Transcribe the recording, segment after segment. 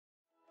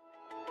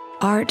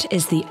Art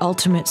is the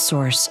ultimate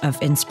source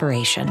of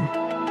inspiration.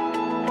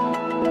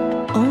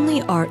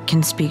 Only art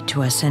can speak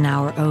to us in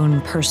our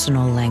own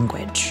personal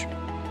language.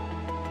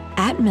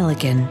 At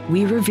Milliken,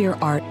 we revere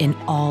art in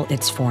all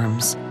its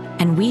forms,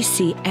 and we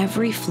see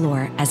every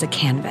floor as a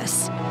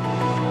canvas.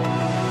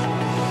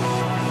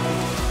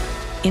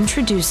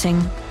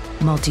 Introducing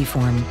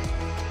MultiForm,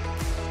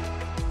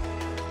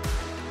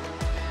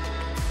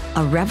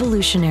 a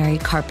revolutionary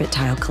carpet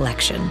tile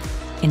collection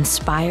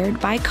inspired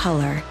by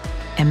color,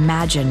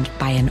 imagined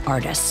by an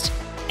artist,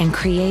 and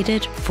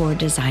created for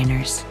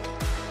designers.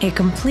 A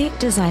complete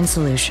design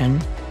solution,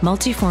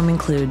 MultiForm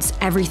includes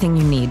everything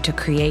you need to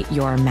create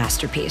your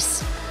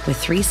masterpiece. With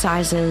 3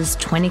 sizes,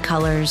 20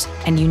 colors,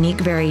 and unique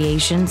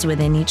variations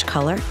within each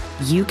color,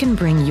 you can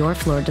bring your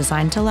floor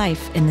design to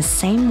life in the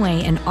same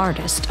way an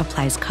artist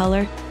applies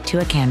color to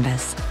a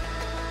canvas.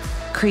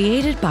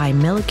 Created by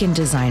Milliken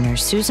designer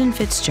Susan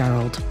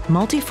Fitzgerald,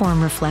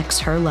 MultiForm reflects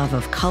her love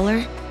of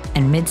color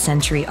and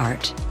mid-century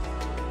art.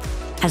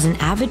 As an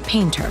avid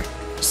painter,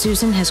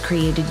 Susan has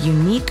created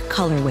unique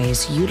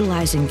colorways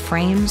utilizing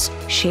frames,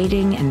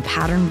 shading, and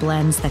pattern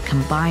blends that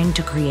combine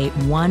to create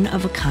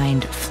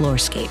one-of-a-kind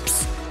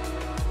floorscapes.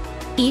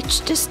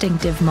 Each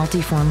distinctive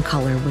MultiForm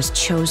color was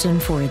chosen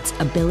for its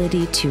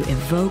ability to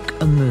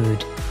evoke a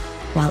mood.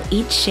 While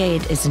each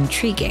shade is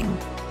intriguing,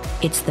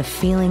 it's the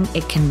feeling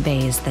it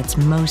conveys that's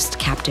most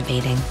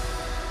captivating.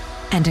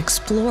 And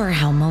explore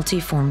how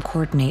MultiForm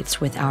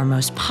coordinates with our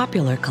most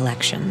popular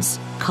collections,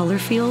 Color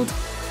Field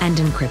and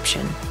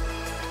Encryption.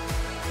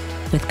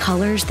 With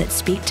colors that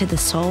speak to the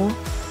soul,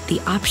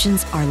 the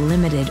options are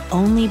limited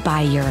only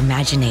by your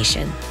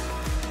imagination.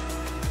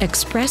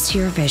 Express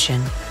your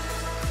vision.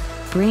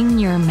 Bring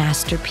your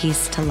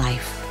masterpiece to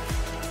life.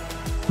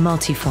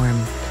 MultiForm.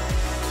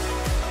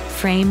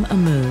 Frame a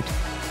mood.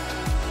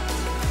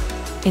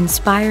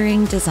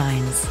 Inspiring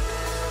designs.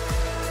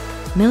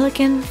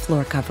 Milliken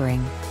Floor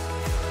Covering.